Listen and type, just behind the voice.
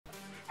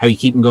How you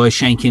keeping, guys?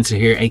 Shane Kinser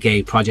here,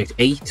 aka Project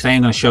 8. Today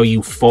I'm going to show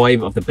you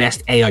 5 of the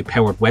best AI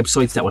powered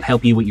websites that will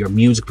help you with your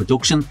music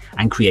production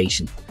and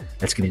creation.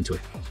 Let's get into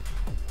it.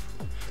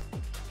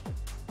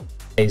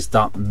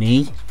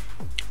 Is.me,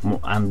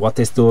 and what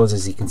this does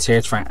is you can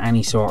search for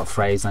any sort of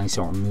phrase, any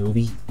sort of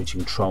movie, which you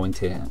can throw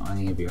into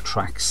any of your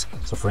tracks.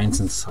 So for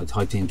instance, I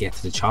typed in "Get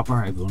to the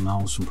Chopper," everyone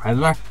knows from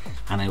Predator,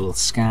 and I will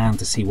scan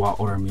to see what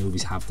other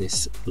movies have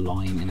this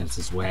line in it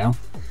as well.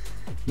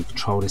 You can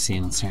throw this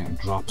in on certain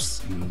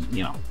drops in,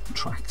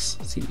 tracks.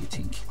 See what you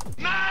think.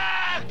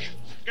 Mac!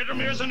 Get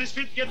Ramirez on his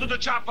feet, get to the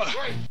chopper! Get to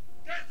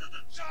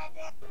the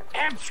chopper!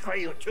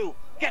 Hamstring you two!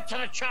 Get to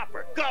the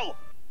chopper! Go!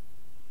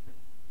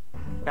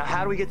 Now,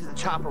 how do we get to the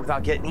chopper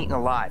without getting eaten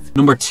alive?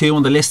 Number 2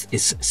 on the list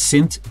is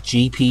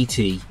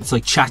SynthGPT. It's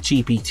like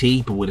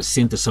ChatGPT, but with a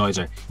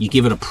synthesizer. You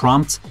give it a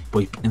prompt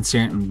by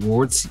inserting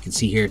words. You can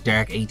see here,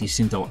 Dark 80s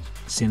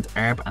synth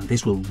ARP, and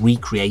this will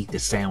recreate the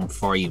sound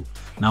for you.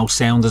 No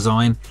sound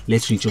design,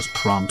 literally just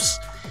prompts.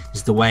 This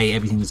is the way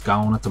everything is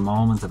going at the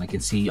moment, and I can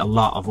see a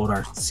lot of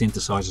other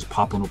synthesizers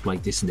popping up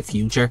like this in the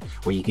future,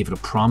 where you give it a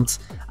prompt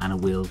and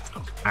it will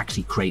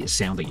actually create a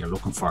sound that you're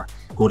looking for.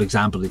 Good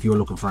example, if you're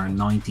looking for a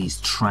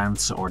 90s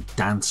trance or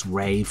dance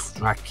rave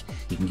track,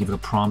 you can give it a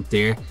prompt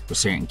there with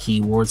certain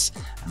keywords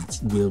and it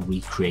will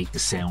recreate the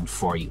sound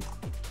for you.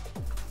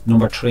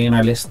 Number 3 on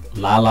our list,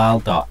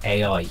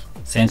 lalal.ai.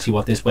 Essentially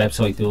what this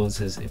website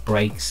does is it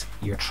breaks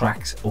your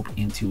tracks up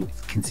into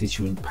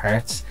constituent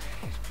parts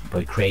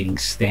by creating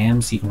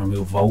stems. You can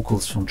remove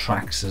vocals from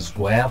tracks as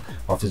well,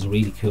 or if there's a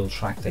really cool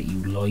track that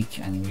you like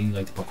and you really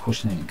like the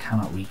percussion and you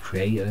cannot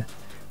recreate it,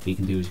 what you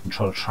can do is you can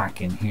throw the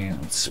track in here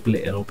and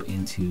split it up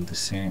into the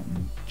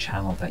certain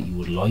channel that you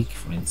would like.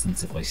 For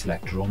instance, if I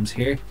select drums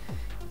here,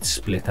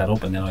 split that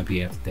up and then I'll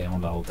be able to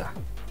download that.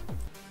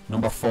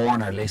 Number 4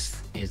 on our list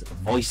is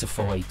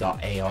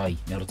Voicify.ai.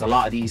 Now there's a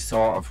lot of these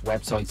sort of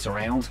websites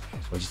around,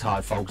 but I just thought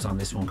I'd focus on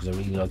this one because I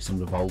really like some of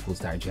the vocals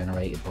that are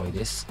generated by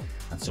this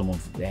and some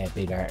of the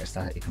big artists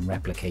that it can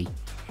replicate.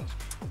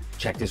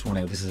 Check this one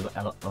out. This is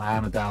a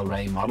Lana Del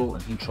Rey model.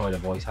 If you try the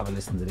voice, have a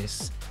listen to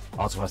this.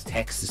 Also has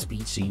text to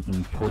speech, so you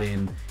can put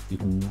in, you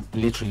can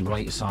literally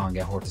write a song and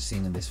get her to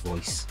sing in this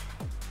voice.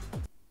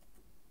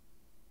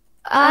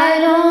 I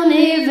don't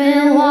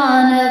even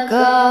wanna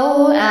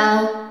go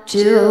out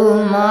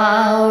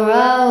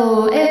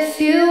tomorrow if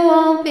you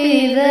won't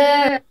be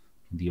there.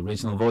 The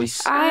original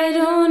voice. I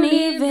don't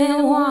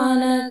even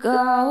wanna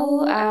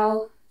go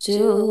out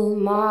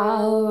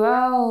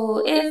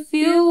tomorrow if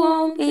you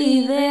won't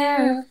be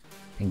there.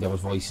 I think those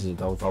voices,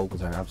 those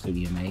vocals are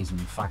absolutely amazing.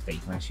 The fact that you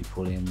can actually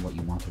put in what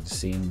you want her to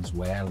sing as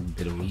well, and a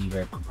bit of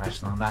reverb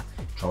compression on that,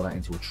 throw that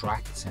into a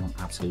track, it sounds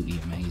absolutely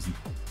amazing.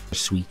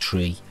 Suite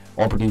 3.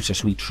 Our Producer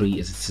Suite 3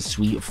 is a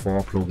suite of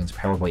 4 plugins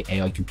powered by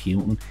AI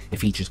computing. It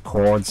features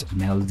chords,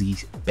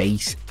 melodies,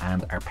 bass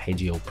and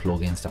arpeggio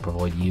plugins that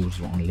provide users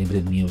with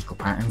unlimited musical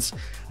patterns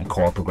and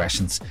chord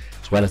progressions,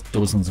 as well as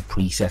dozens of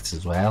presets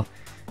as well.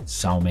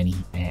 So many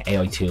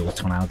AI tools,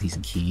 tonalities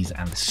and keys,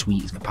 and the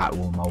suite is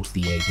compatible with most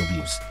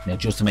DAWs. Now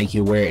just to make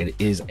you aware, it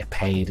is a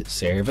paid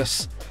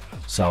service,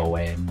 so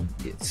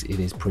it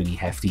is pretty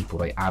hefty,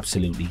 but I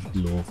absolutely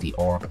love the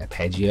ARP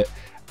Arpeggio.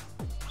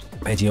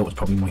 Arpeggio was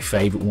probably my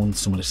favourite one.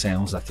 Some of the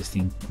sounds that this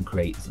thing can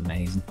create is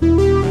amazing.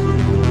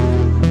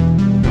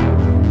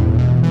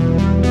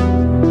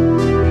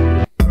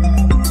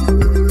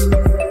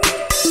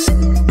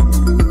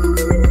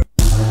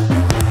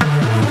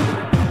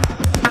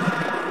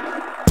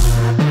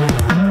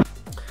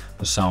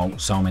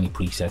 There's so many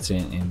presets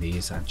in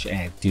these, and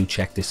do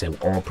check this out,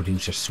 Our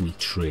Producer Suite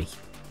 3.